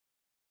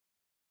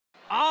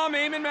I'm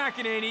Eamon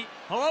McEnany.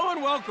 Hello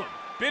and welcome.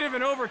 Bit of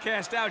an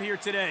overcast out here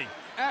today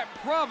at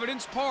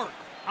Providence Park.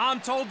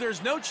 I'm told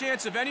there's no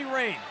chance of any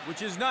rain,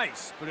 which is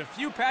nice, but a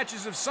few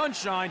patches of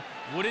sunshine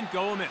wouldn't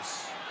go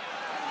amiss.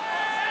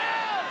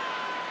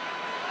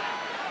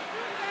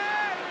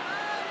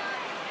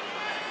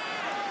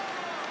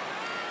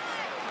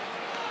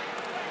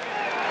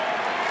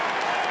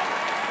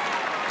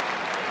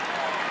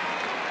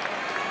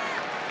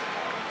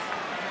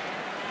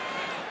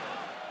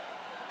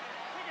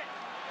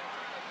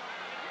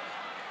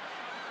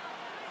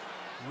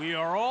 We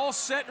are all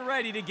set and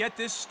ready to get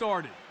this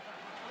started.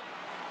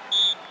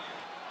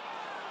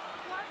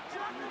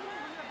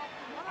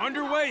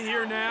 Underway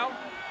here now.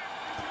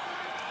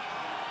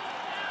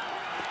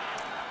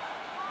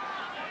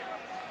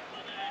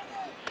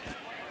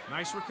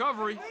 Nice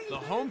recovery. The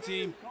home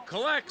team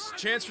collects.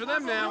 Chance for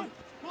them now.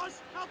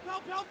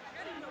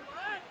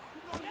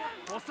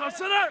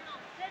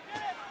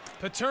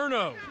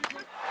 Paterno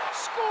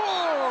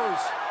scores!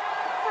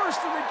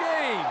 First of the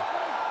game.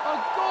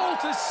 A goal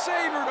to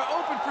savor to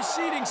open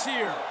proceedings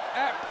here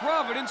at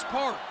Providence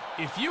Park.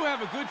 If you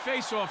have a good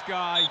face-off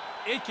guy,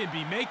 it can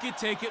be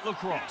make-it-take-it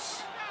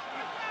lacrosse.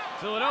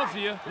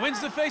 Philadelphia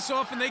wins the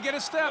face-off and they get a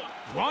step.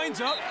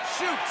 Winds up,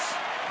 shoots.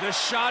 The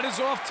shot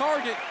is off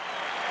target.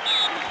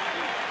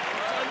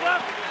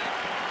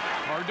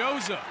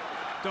 Cardoza,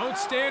 don't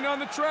stand on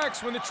the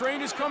tracks when the train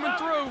is coming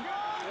through.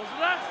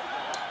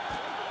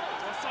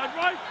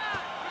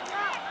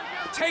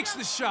 Takes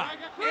the shot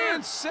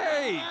and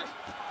saved.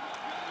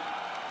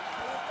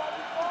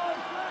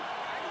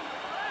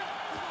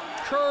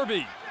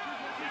 Kirby.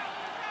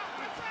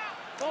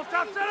 Ball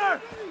top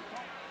center.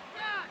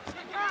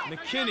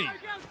 McKinney.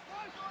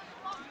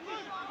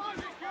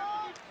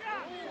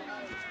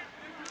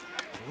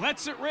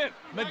 Lets it rip.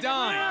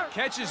 Medine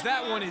catches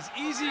that one as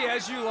easy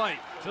as you like.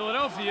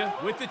 Philadelphia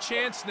with the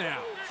chance now.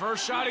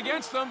 First shot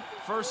against them.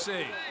 First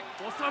save.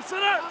 Ball top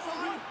center.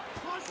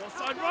 Ball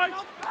side right.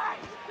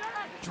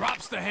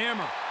 Drops the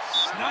hammer.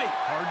 Snipe.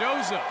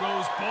 Cardoza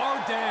goes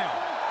bar down.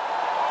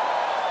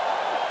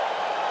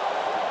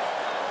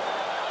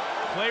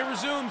 Play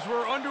resumes.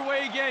 We're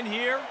underway again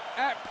here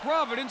at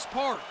Providence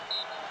Park.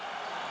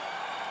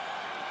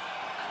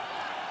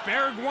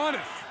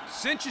 Baragwanath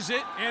cinches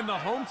it, and the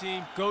home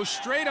team goes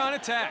straight on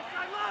attack.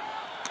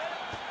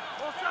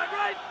 Ball side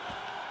right.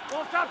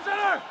 Ball top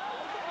center.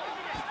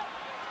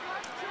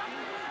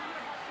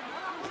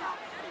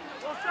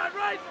 Ball side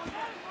right.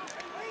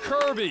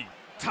 Kirby.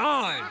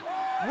 Time.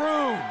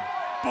 Room.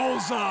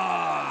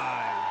 Bullseye.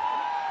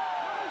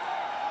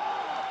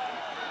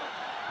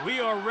 We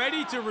are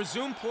ready to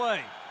resume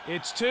play.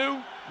 It's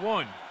 2-1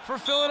 for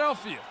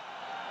Philadelphia.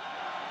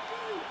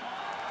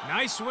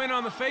 Nice win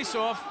on the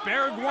faceoff.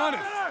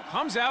 Baragwanath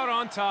comes out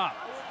on top.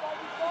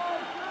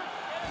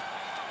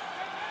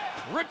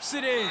 Rips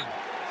it in.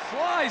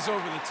 Flies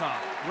over the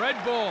top. Red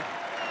ball.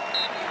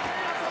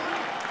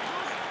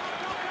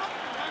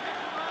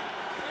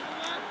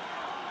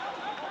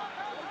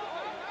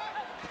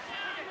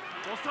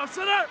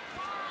 Center.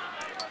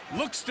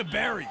 Looks to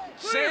bury.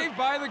 Saved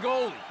by the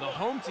goalie. The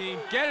home team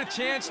get a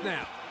chance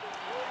now.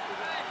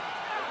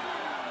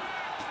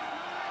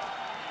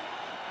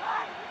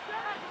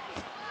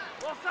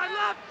 Ball side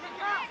left.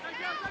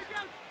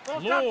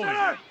 Ball top Lloyd.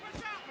 center.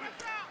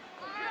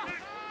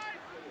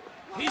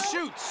 He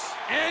shoots,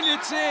 and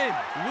it's in.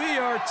 We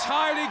are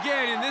tied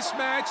again in this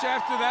match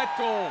after that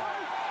goal.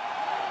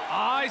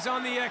 Eyes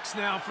on the X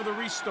now for the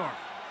restart.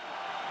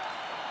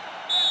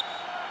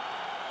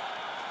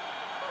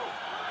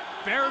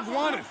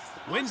 Baragwanath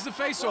wins the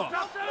faceoff.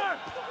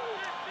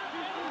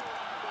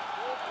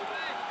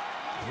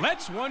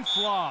 Lets one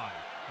fly.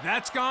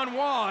 That's gone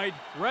wide.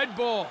 Red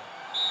ball.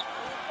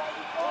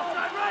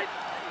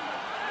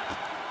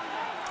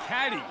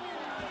 Caddy.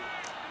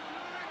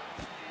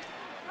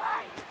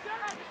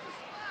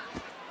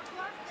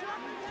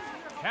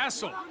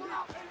 Castle.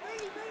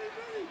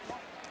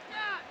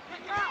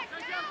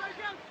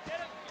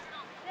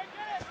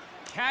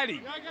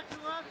 Caddy.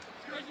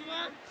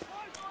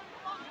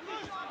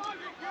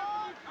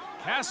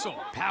 Castle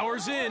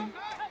powers in.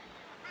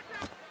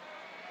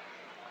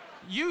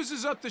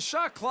 Uses up the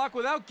shot clock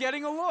without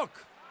getting a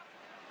look.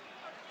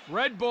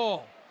 Red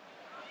ball.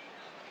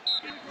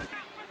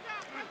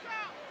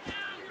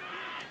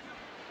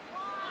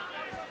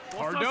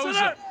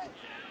 Cardoza.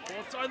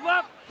 Ball side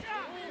left.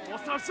 Ball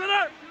top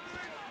center.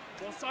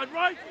 Ball side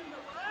right.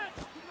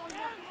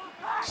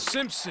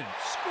 Simpson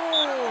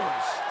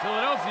scores.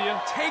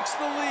 Philadelphia takes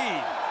the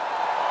lead.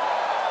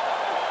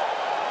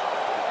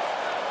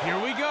 Here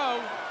we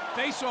go.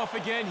 Face-off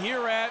again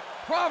here at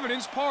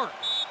Providence Park.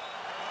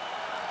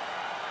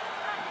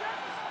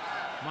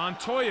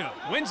 Montoya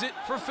wins it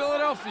for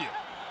Philadelphia.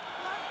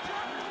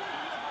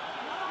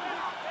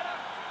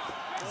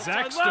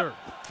 Zaxter.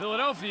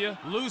 Philadelphia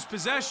lose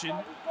possession.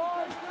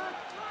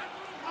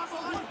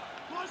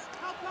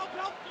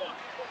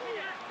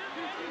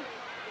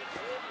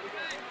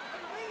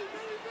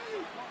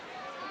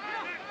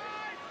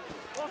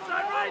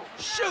 Offside right.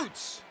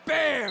 Shoots.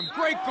 Bam!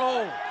 Great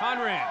goal.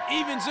 Conrad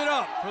evens it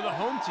up for the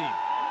home team.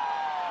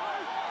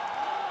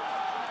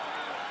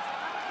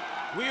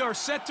 We are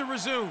set to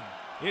resume.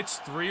 It's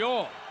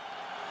 3-all.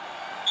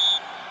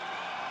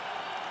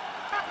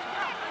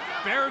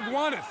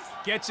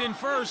 Baragwanath gets in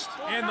first,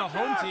 and the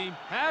home team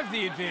have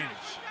the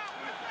advantage.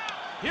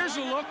 Here's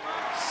a look.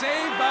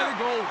 Saved by the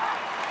goal.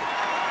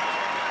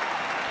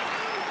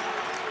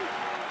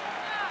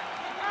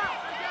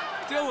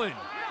 Dylan.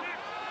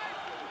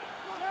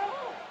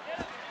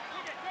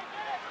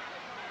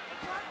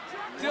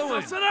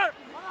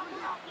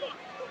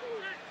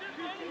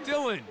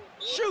 Dylan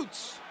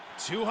shoots.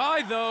 Too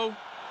high, though.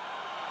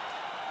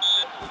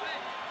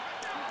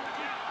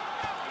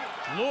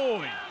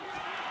 Lloyd.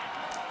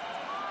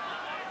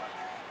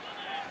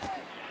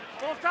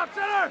 Ball top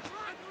center.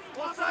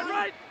 Offside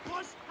right.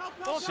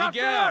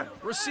 Seagal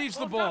receives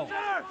the ball.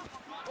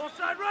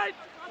 Offside right.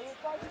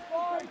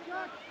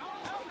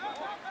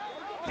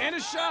 And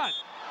a shot.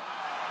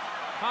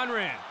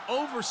 Conrad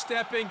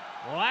overstepping.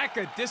 Lack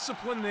of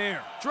discipline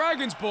there.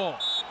 Dragons ball.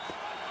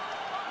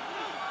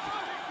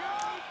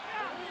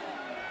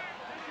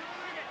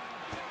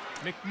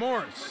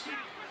 McMorris.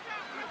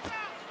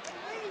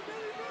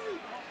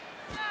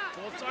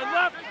 Ball side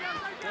left.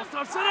 Ball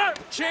top center.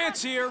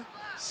 Chance here.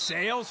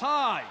 Sails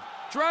high.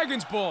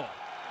 Dragons ball.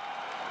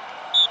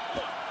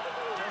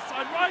 Ball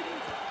side right.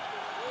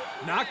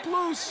 Knocked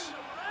loose.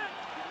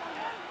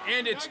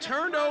 And it's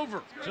turned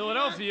over.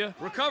 Philadelphia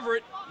recover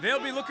it.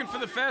 They'll be looking for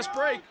the fast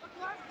break.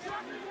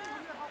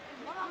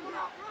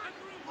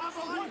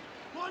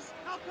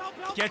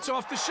 Gets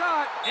off the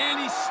shot, and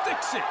he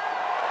sticks it.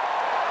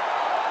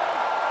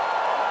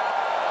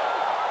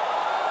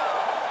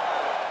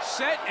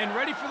 Set and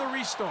ready for the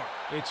restart.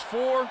 It's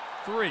 4-3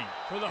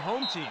 for the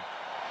home team.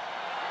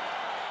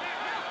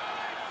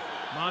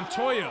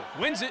 Montoya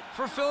wins it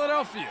for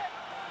Philadelphia.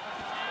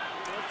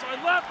 Ball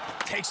side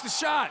left. Takes the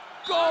shot.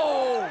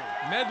 Goal!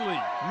 Medley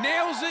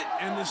nails it,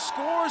 and the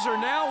scores are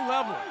now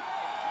level.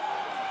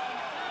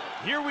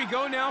 Here we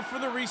go now for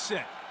the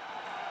reset.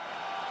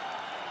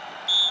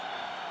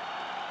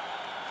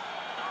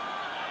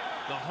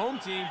 The home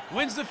team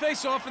wins the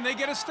faceoff, and they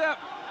get a step.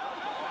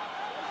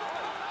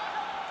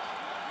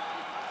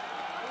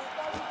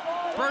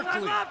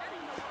 Berkeley.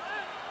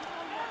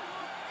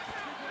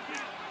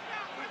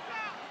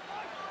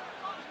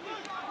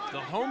 The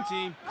home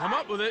team come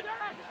up with it.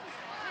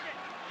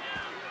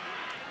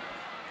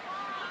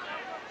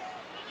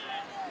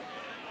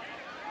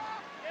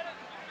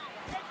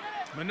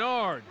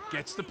 Menard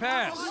gets the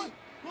pass. Help.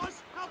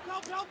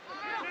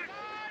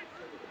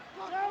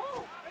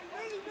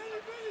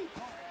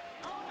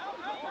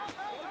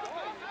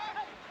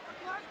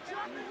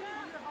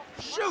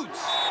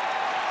 Shoots.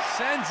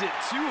 Sends it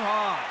too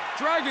high.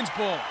 Dragons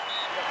ball.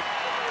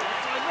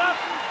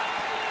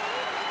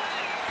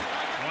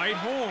 White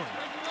horn.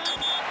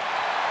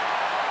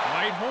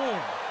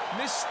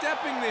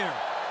 Misstepping there.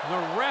 The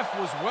ref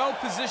was well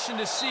positioned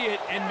to see it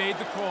and made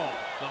the call.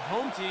 The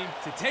home team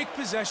to take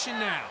possession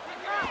now.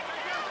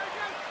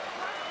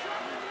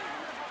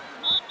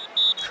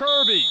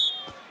 Kirby.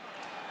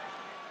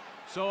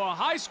 So a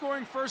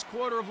high-scoring first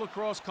quarter of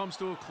lacrosse comes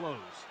to a close,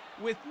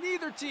 with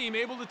neither team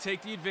able to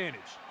take the advantage.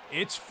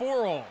 It's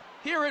 4-all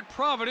here at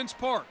Providence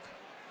Park.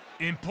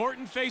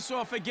 Important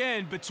face-off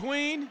again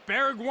between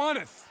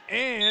Baragwanath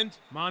and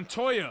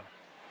Montoya.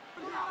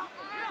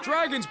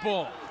 Dragons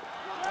ball.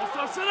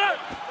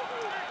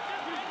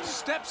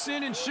 Steps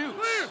in and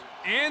shoots.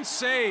 And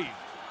saved.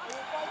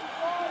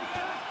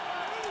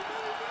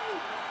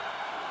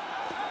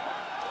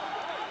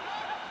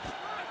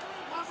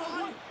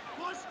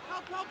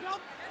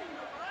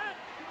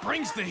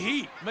 Brings the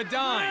heat.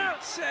 Medine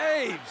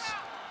saves.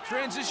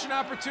 Transition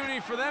opportunity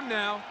for them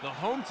now. The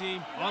home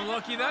team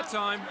unlucky that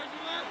time.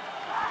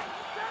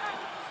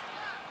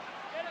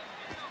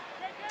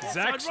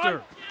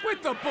 Zaxter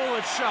with the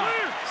bullet shot.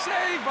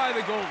 Saved by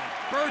the goalie.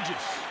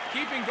 Burgess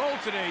keeping goal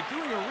today,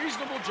 doing a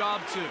reasonable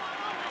job too.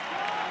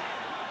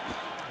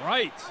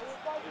 Right.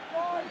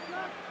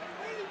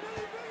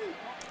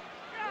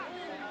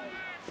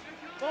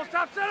 Ball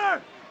top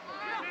center.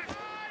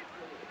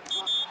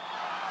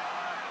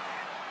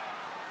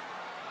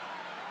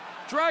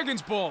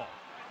 Dragons ball.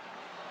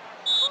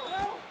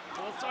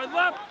 Ball side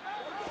left.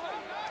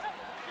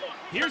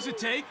 Here's a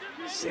take.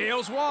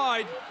 Sails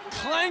wide.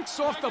 Clanks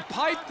off the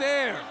pipe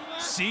there.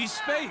 Sees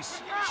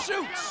space.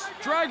 Shoots.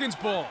 Dragons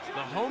ball.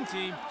 The home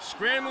team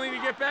scrambling to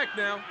get back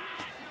now.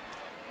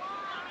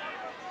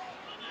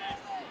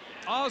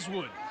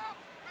 Oswood.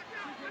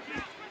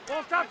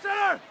 Ball top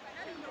center.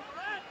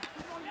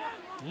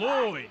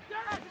 Lloyd.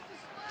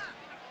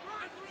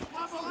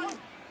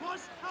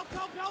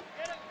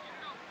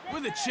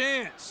 With a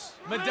chance.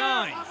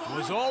 Medine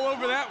was all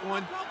over that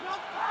one.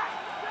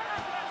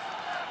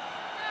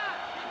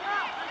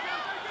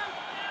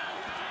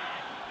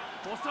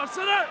 Ball top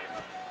center.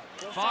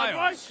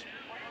 Files.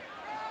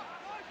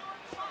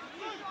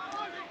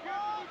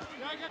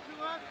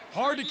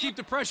 Hard to keep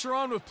the pressure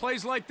on with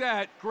plays like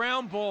that.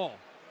 Ground ball.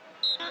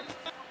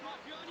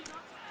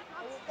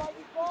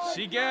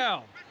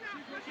 Seagal.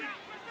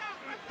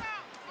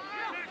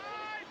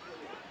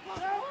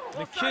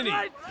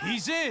 McKinney,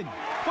 he's in,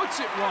 puts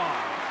it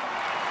wide.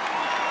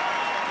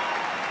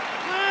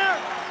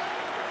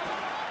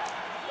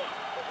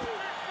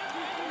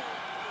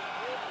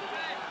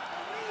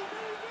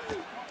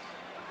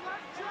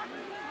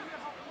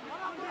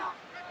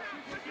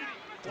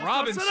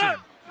 Robinson.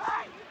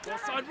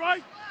 Left side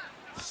right.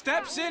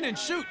 Steps in and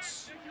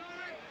shoots.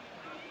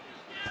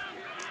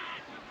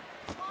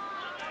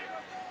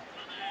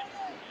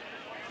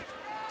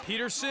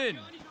 Peterson.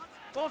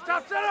 Ball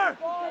stop center.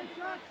 Ball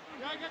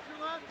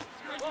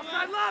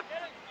side left.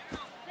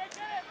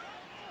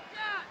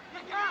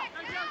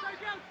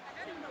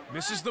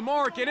 Misses the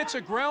mark, and it's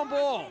a ground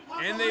ball.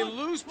 And they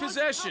lose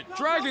possession.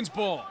 Dragons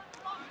ball.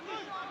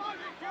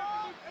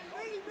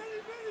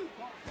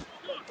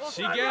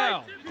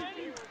 Seagal.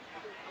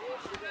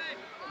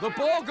 The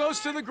ball goes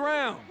to the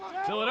ground.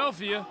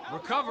 Philadelphia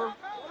recover.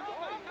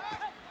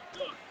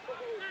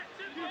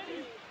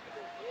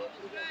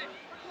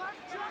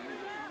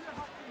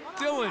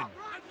 Dillon.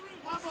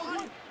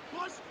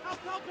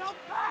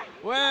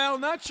 Well,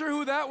 not sure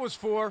who that was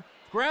for.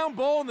 Ground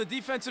ball in the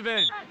defensive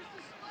end.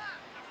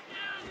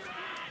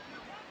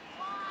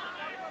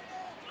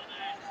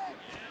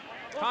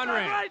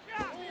 Conrad.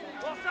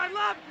 Ball side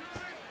left.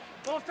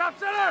 Ball stop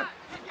center.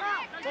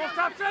 Ball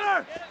stop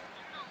center.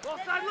 Ball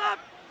side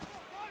left.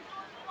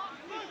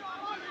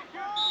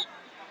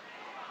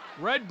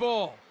 Red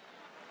ball.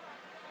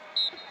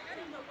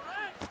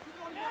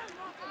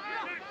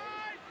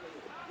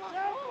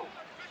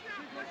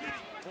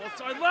 Ball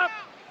side left.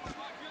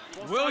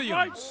 Ball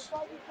Williams. side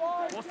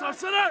right. Ball stop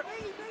center.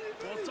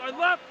 Ball side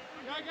left.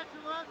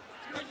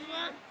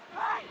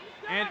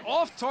 And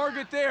off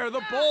target there,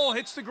 the ball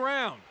hits the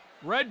ground.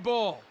 Red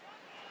ball.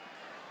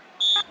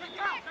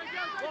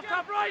 Ball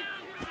stop right.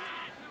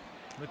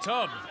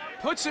 Matub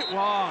puts it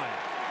wide.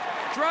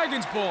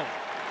 Dragons ball.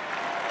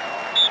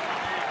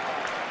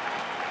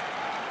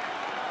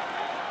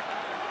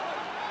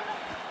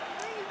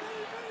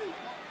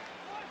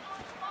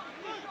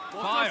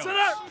 Files.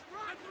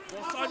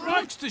 Ball side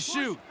right. Looks to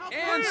shoot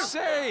and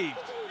saved.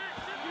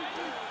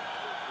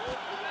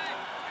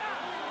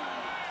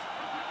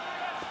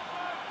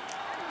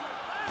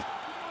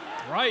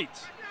 Right.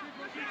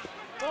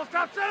 Ball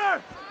stop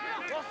center.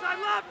 Ball side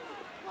left.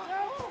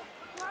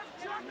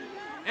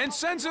 And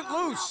sends it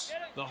loose.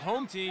 The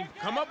home team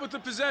come up with the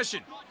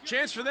possession.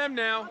 Chance for them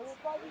now.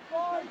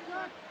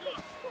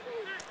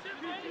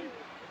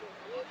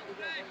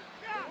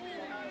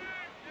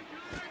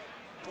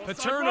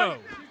 Paterno.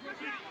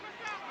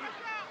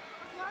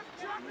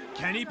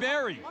 Kenny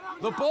Berry.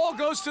 The ball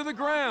goes to the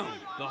ground.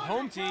 The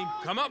home team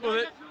come up with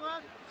it.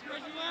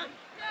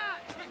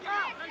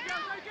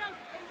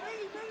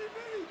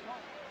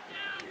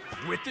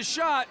 With the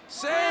shot,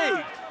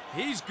 saved.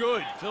 He's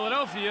good.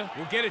 Philadelphia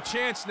will get a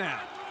chance now.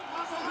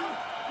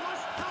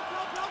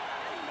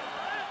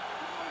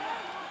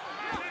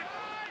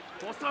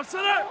 Ball stop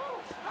center.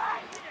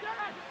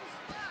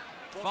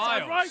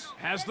 Files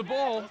has the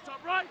ball. Ball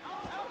stop right.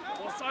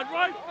 Ball side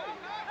right.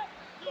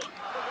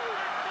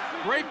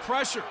 Great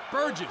pressure.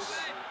 Burgess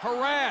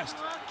harassed.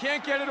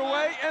 Can't get it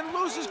away and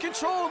loses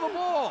control of the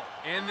ball.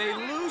 And they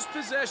lose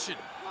possession.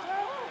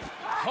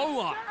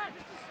 Hollock.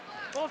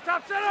 Ball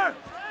stop center.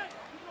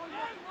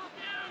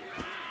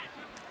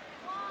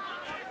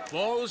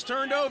 Ball is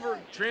turned over.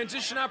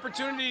 Transition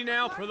opportunity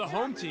now for the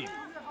home team.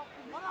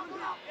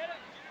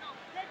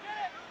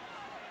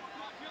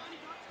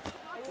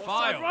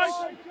 Files.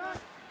 Right.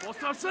 Ball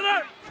stop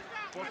center.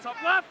 Ball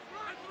stop left.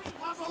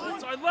 Ball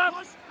side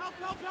left.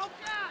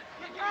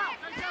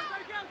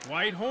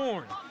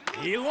 Whitehorn.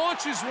 He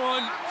launches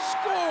one.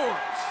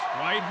 Scores.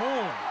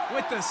 Whitehorn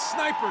with the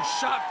sniper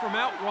shot from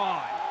out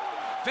wide.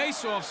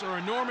 Face-offs are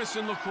enormous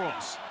in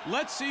lacrosse.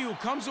 Let's see who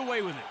comes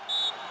away with it.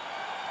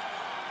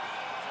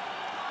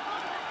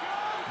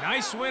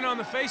 Nice win on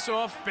the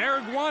face-off.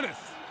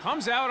 Baragwanath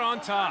comes out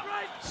on top.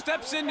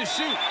 Steps in to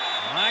shoot.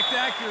 Lacked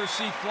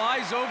accuracy,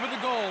 flies over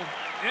the goal.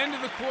 End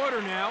of the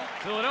quarter now.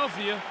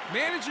 Philadelphia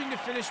managing to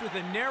finish with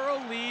a narrow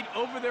lead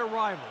over their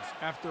rivals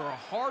after a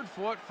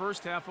hard-fought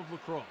first half of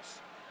lacrosse.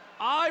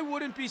 I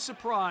wouldn't be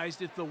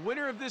surprised if the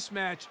winner of this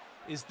match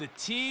is the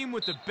team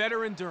with the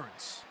better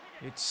endurance.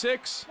 It's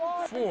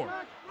 6-4.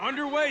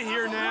 Underway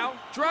here now.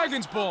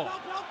 Dragons ball.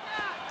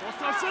 Ball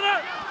stop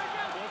center.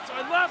 Ball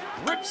side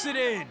left. Rips it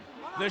in.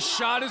 The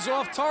shot is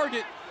off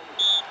target.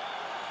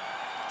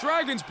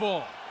 Dragons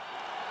ball.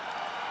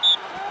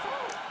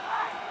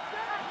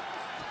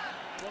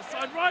 Ball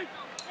side right.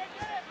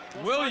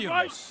 Ball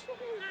Williams. side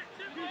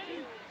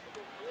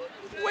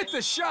With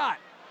the shot.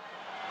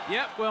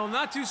 Yep, well,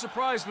 not too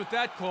surprised with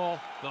that call.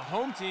 The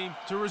home team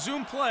to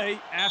resume play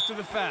after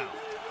the foul.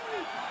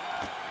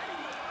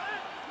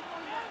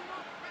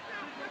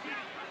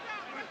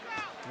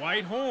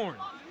 Whitehorn.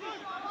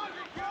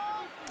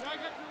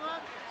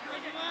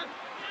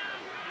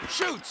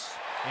 Shoots.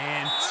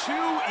 And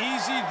too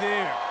easy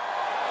there.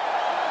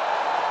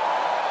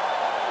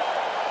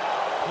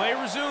 Play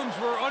resumes.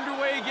 We're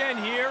underway again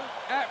here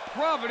at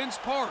Providence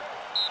Park.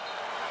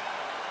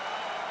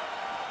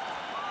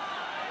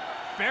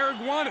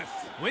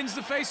 Baragwanith wins the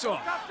faceoff.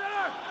 Stop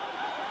center!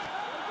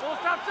 Ball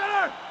stop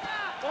center!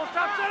 Ball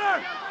stop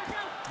center!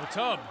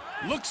 Matub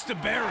looks to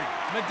bury.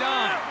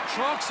 Medine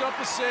chalks up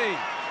a save.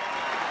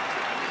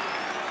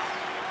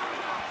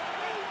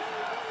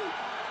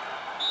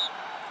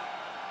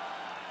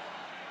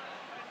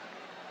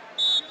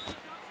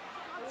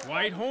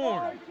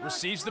 Whitehorn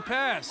receives the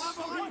pass.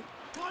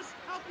 Ball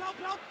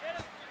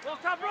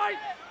stop right!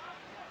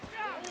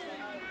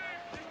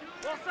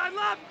 Ball side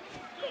left!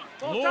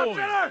 Ball stop Lloyd,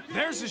 center!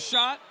 there's a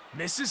shot.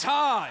 Misses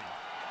high.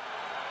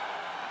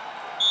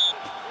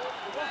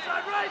 Ball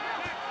side right!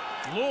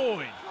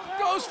 Lloyd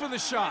goes for the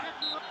shot.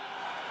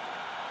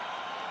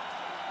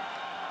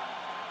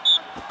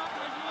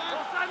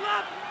 Ball side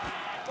left!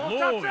 Ball Lloyd.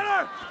 stop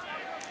center!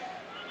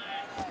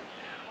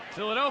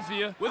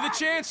 Philadelphia with a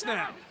chance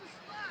now.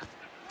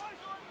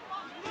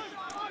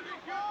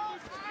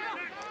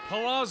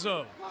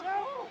 Palazzo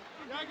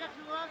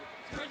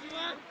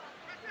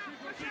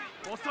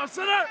Ball stop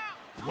center!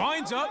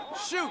 winds up,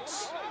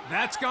 shoots.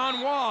 That's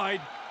gone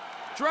wide.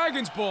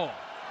 Dragons ball.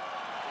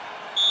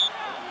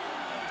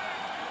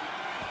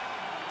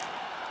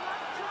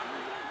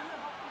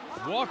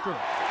 Walker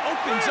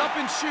opens up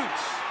and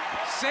shoots.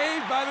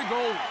 Saved by the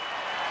goalie.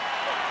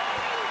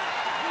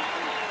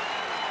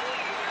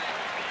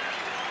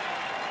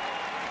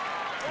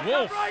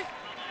 Wolf. Right!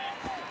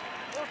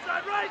 Ball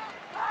side right!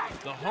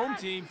 The home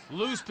team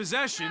lose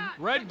possession.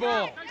 Red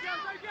ball.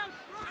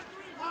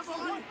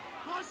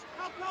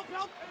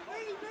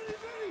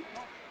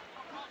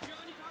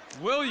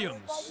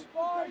 Williams.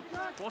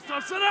 Ball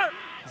stop center!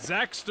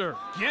 Zaxter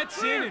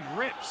gets in and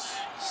rips.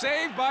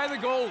 Saved by the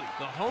goalie.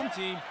 The home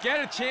team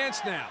get a chance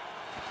now.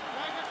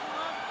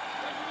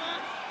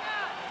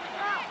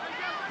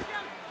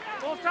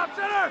 Ball stop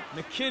center!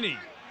 McKinney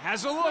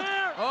has a look.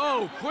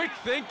 Oh, quick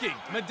thinking.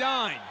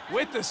 Medine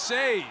with the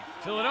save.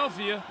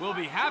 Philadelphia will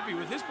be happy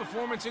with his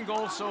performance in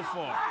goal so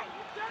far.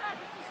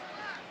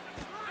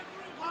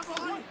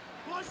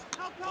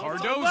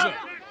 Cardoza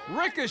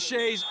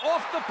ricochets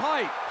off the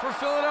pipe for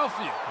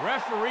Philadelphia.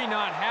 Referee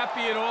not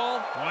happy at all.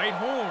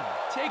 Whitehorn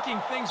taking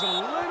things a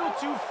little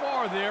too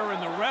far there,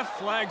 and the ref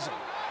flags him.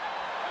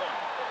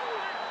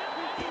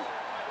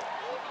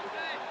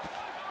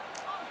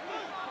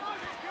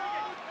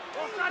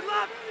 Ball side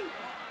left!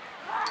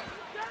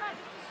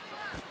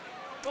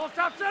 Ball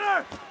stop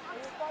center!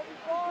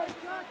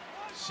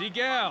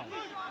 Seagal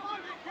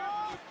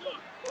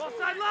Ball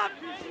side left!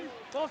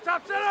 Ball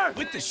stop center!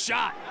 with the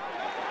shot.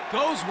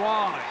 Goes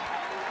wide.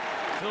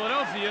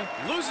 Philadelphia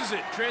loses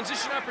it.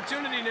 Transition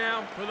opportunity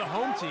now for the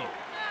home team.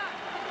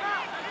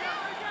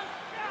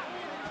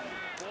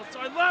 Ball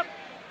side left!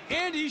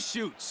 And he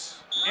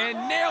shoots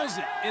and nails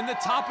it in the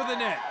top of the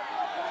net.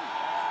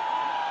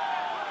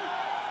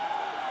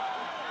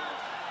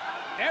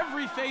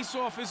 Every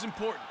face-off is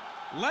important.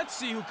 Let's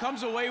see who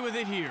comes away with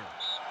it here.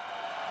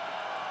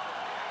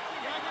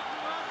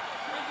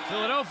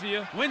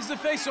 Philadelphia wins the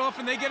face-off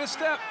and they get a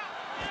step.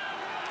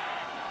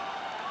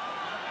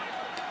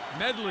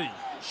 Medley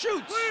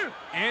shoots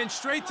and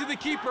straight to the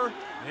keeper.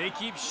 They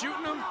keep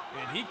shooting him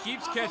and he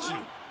keeps catching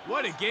him.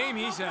 What a game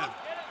he's having.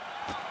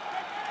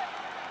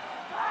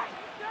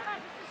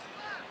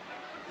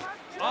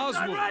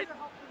 Oswood.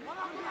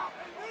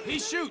 He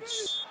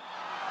shoots.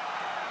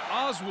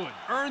 Oswood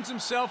earns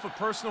himself a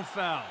personal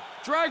foul.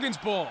 Dragons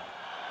ball.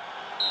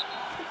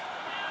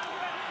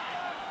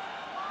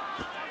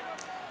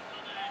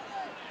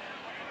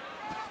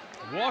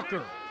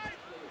 Walker.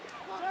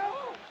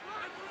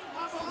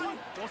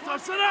 Ball stop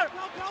center!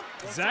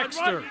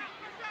 Zaxter.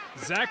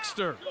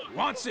 Zaxter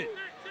wants it.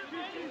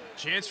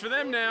 Chance for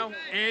them now,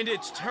 and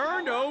it's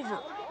turned over.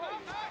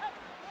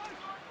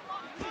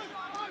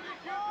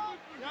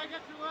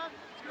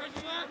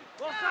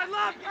 Ball side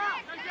left!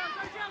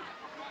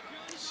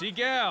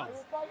 Seagal.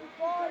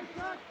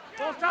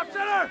 Ball stop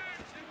center!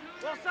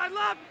 Ball side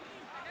left!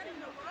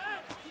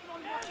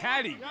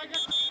 Caddy.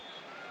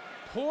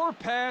 Poor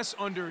pass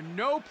under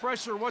no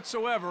pressure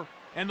whatsoever,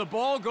 and the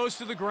ball goes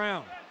to the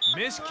ground.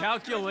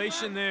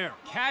 Miscalculation there.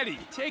 Caddy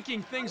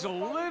taking things a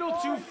little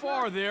too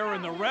far there,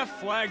 and the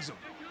ref flags him.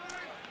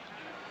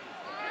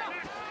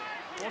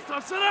 Ball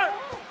stop center!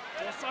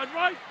 Ball side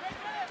right!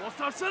 Ball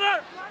stop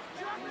center!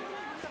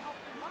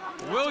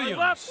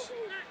 Williams.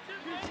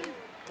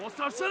 Ball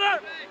stop center!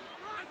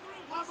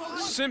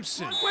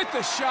 Simpson with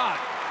the shot.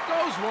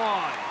 Goes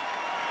wide.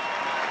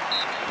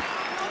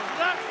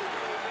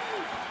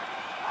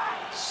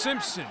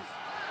 Simpson.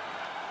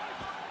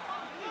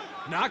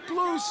 Knocked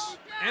loose,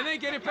 and they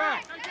get it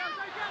back.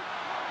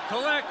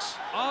 Collects.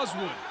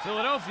 Oswood.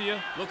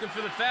 Philadelphia looking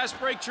for the fast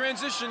break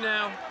transition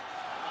now.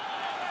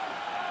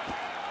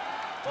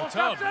 Ball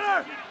stop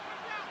center!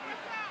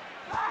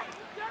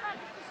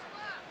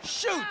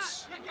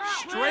 Shoots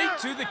straight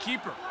to the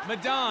keeper.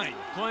 Medine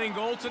playing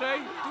goal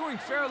today, doing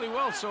fairly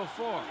well so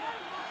far.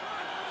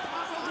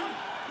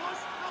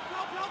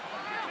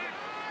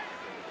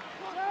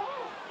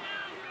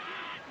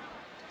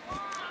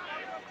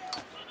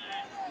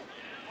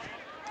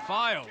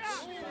 Files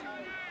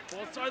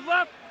Ball side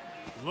left!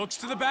 looks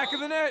to the back of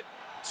the net.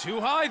 Too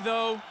high,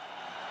 though.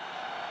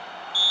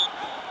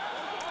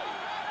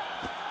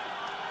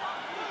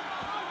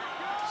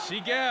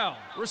 Seagal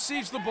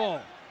receives the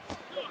ball.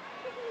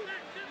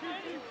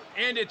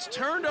 And it's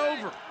turned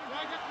over.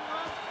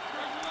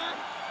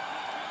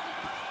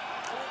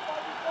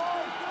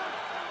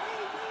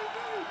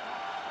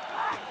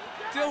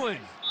 Dillon.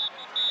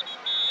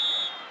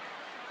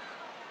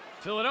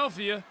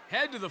 Philadelphia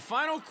head to the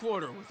final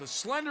quarter with a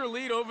slender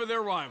lead over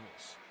their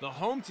rivals. The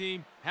home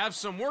team have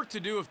some work to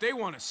do if they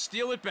want to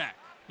steal it back.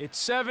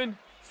 It's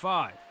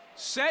 7-5.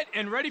 Set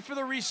and ready for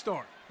the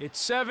restart.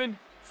 It's 7-5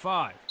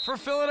 for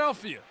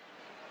Philadelphia.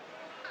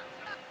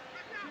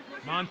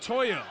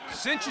 Montoya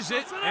cinches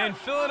it, and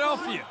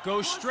Philadelphia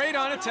goes straight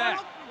on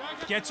attack.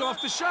 Gets off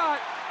the shot,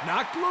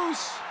 knocked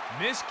loose.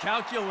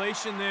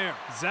 Miscalculation there.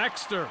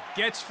 Zaxter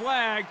gets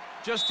flagged,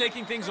 just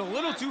taking things a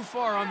little too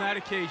far on that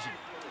occasion.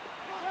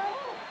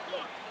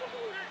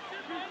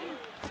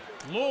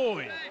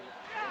 Lloyd.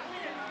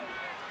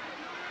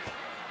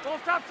 Ball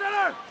top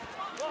center.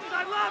 Ball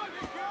side left.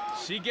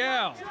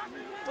 Seagal.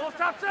 Ball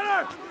top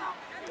center.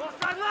 Ball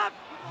side left.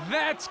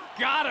 That's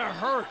gotta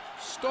hurt.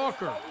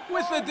 Stalker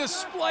with a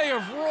display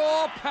of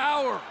raw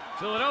power.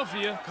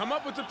 Philadelphia come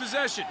up with the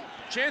possession.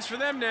 Chance for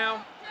them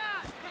now.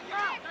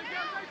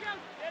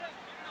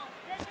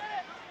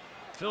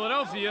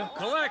 Philadelphia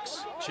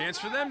collects. Chance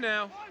for them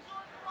now.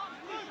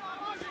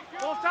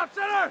 Ball top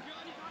center.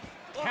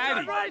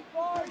 Caddy.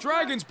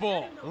 Dragons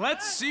ball.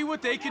 Let's see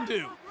what they can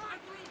do.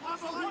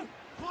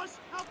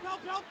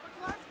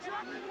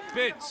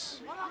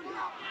 Bitts.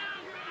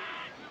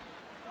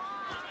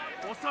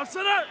 Ball top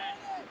center.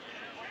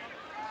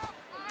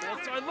 Ball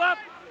side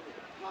left.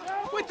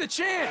 With the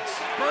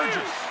chance.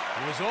 Burgess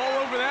was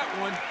all over that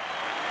one.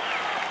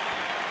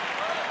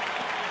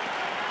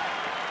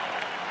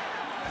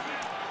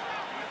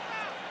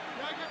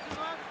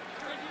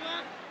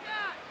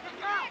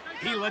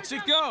 He lets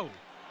it go.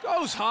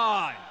 Goes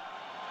high.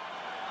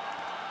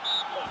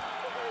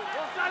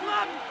 Ball side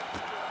left.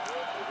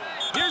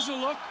 Here's a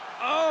look.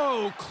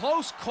 Oh,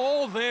 close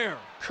call there.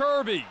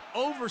 Kirby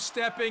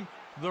overstepping.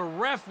 The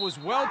ref was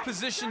well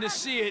positioned to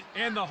see it,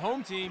 and the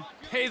home team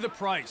pay the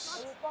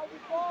price.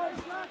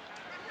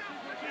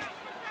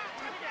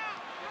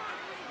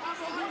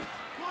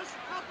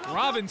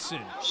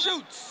 Robinson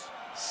shoots.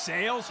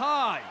 Sails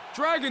high.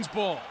 Dragons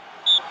ball.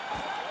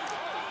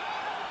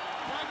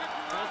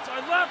 Ball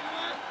side left.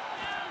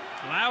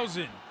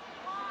 Lausen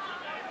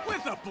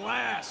with a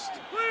blast.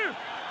 Clear.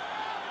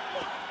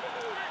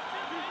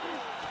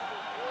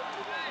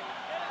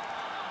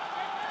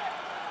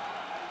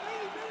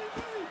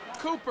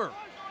 Cooper.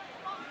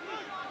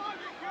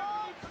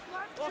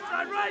 Ball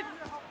side right.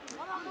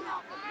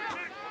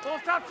 Ball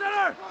top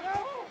center.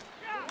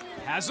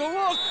 Has a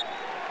look.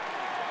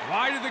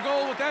 Wide of the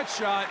goal with that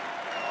shot.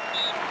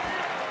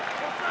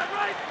 Ball side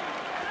right.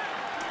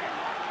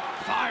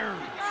 Fires.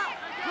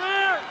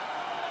 Clear.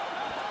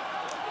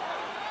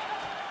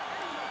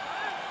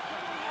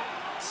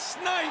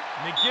 Snipe.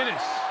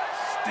 McGinnis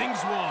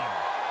stings one.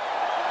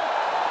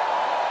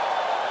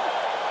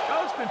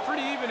 Well, it's been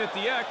pretty even at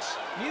the X.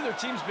 Neither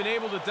team's been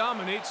able to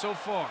dominate so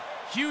far.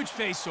 Huge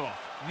face-off.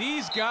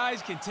 These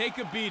guys can take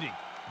a beating.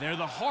 They're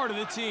the heart of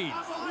the team.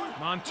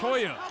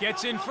 Montoya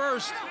gets in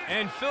first,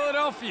 and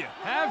Philadelphia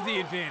have the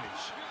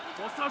advantage.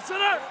 Ball top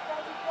center.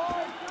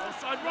 Ball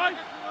side right.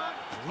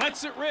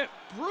 Lets it rip.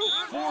 Brute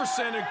force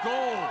and a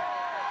goal.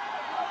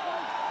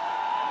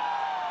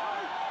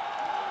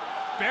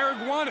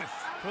 Baragwanath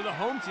for the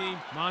home team.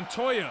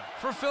 Montoya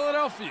for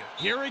Philadelphia.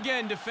 Here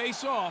again to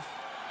face off.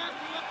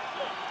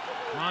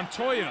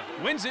 Montoya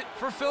wins it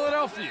for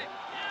Philadelphia.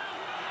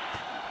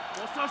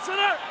 Ball top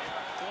center.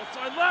 Ball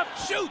side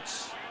left.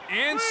 Shoots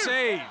and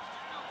saved.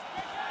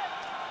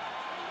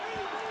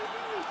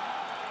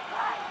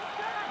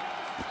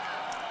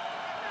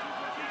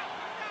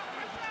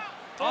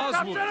 Ball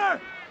top Oswald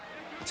center.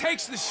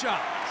 takes the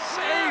shot.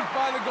 Saved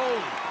by the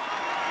goalie.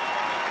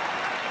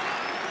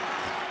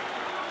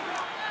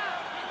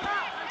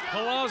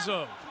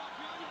 Palazzo.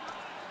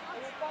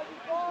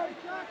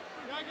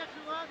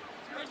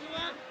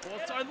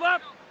 Ball side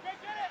left.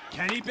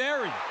 Kenny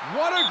Berry.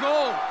 What a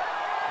goal.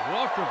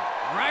 Walker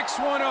racks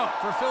one up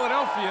for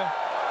Philadelphia.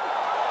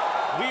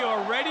 We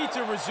are ready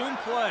to resume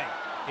play.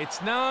 It's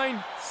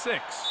 9-6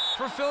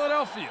 for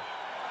Philadelphia.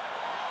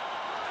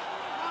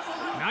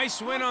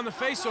 Nice win on the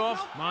faceoff.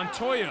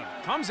 Montoya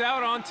comes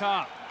out on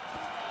top.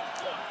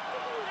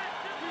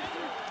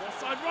 Ball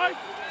side right.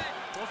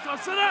 Ball top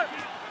center.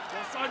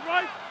 Ball side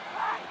right.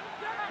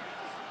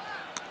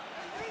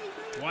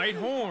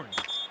 Whitehorn.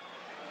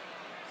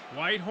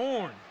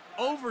 Whitehorn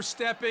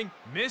overstepping,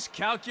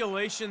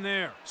 miscalculation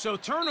there. So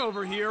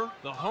turnover here,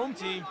 the home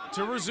team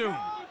to resume.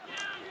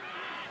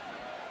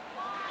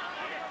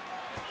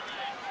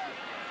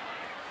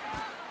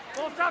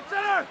 Ball top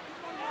center.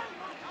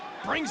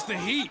 Brings the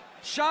heat.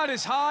 Shot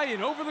is high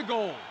and over the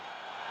goal.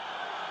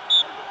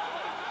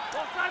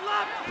 Ball side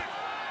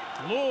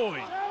left.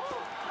 Lloyd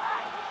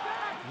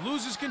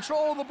loses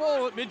control of the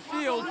ball at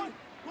midfield.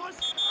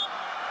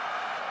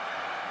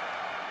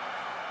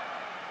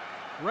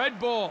 Red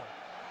ball.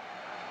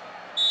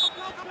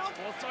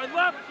 Ball side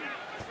left.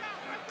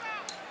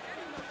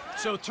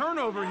 So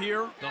turnover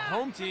here, the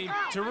home team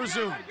to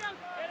resume.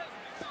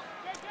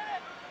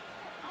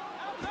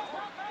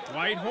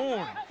 Right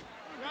horn.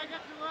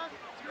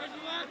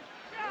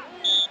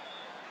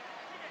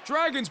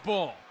 Dragons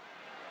ball.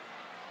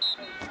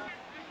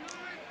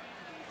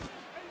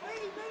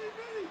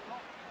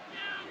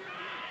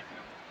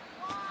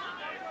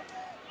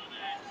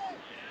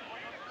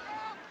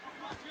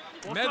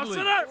 Medley.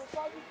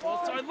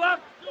 Ball side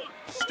left.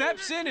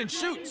 Steps in and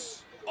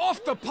shoots.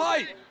 Off the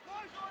pipe.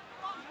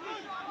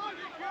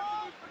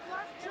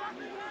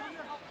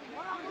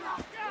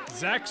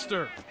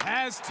 Zexter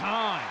has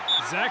time.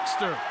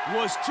 Zexter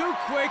was too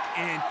quick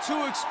and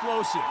too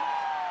explosive.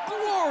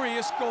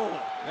 Glorious goal.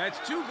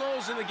 That's 2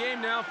 goals in the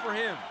game now for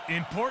him.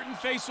 Important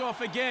face-off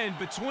again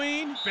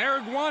between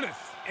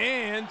Baragwanath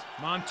and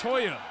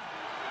Montoya.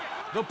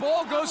 The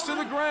ball goes to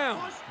the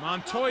ground.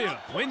 Montoya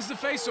wins the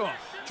face-off.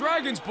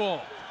 Dragons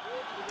ball.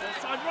 Ball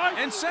side right.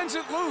 And sends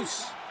it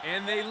loose.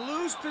 And they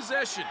lose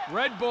possession.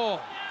 Red ball.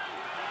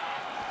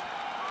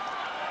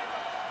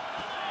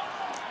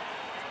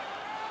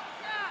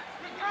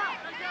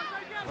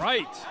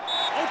 Right.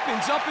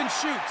 Opens up and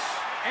shoots.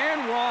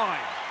 And wide.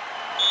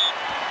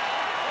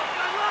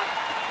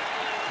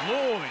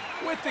 Lloyd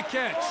with the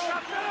catch.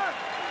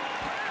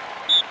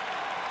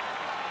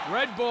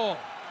 Red ball.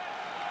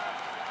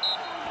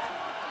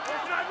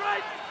 Ball side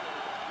right.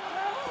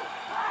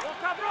 Ball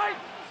top right.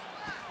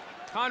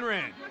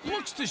 Conrad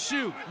looks to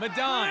shoot.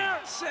 Medine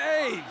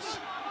saves.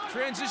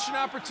 Transition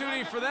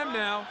opportunity for them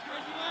now.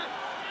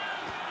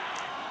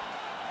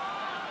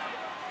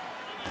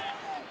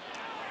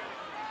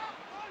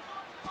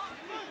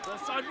 Ball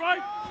side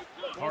right.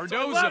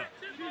 Cardoza.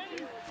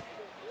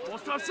 Ball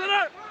side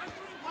center.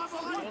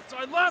 Ball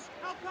side left.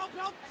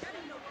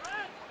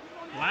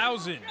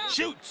 Lausen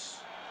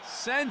shoots.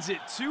 Sends it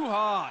too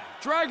high.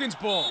 Dragons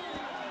ball.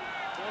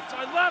 Ball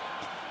side left.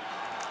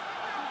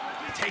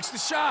 Takes the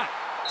shot.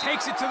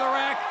 Takes it to the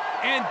rack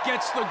and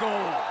gets the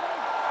goal.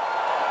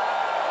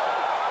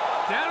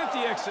 Down at the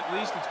X at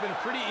least, it's been a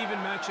pretty even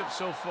matchup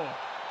so far.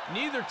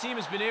 Neither team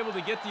has been able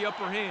to get the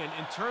upper hand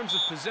in terms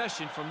of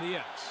possession from the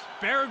X.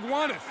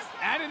 Baragwanath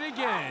at it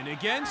again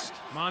against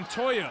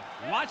Montoya.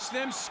 Watch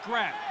them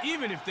scrap,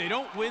 even if they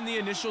don't win the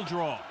initial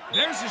draw.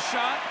 There's a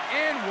shot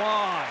and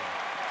wide.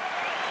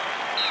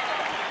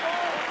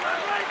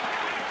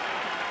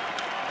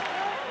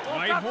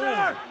 Right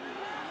horn.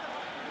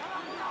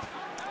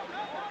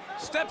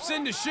 Steps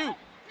in to shoot.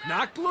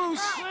 Knocked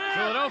loose.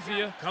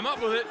 Philadelphia come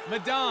up with it.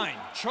 Medine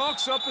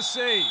chalks up a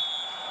save.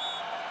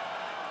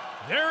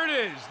 There it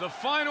is, the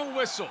final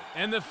whistle.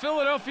 And the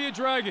Philadelphia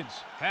Dragons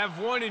have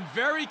won in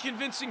very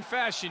convincing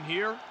fashion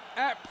here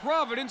at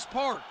Providence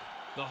Park.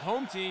 The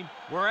home team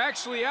were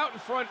actually out in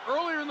front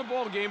earlier in the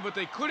ballgame, but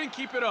they couldn't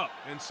keep it up.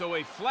 And so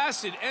a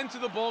flaccid end to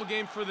the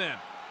ballgame for them.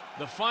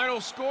 The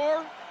final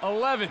score,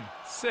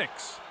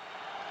 11-6.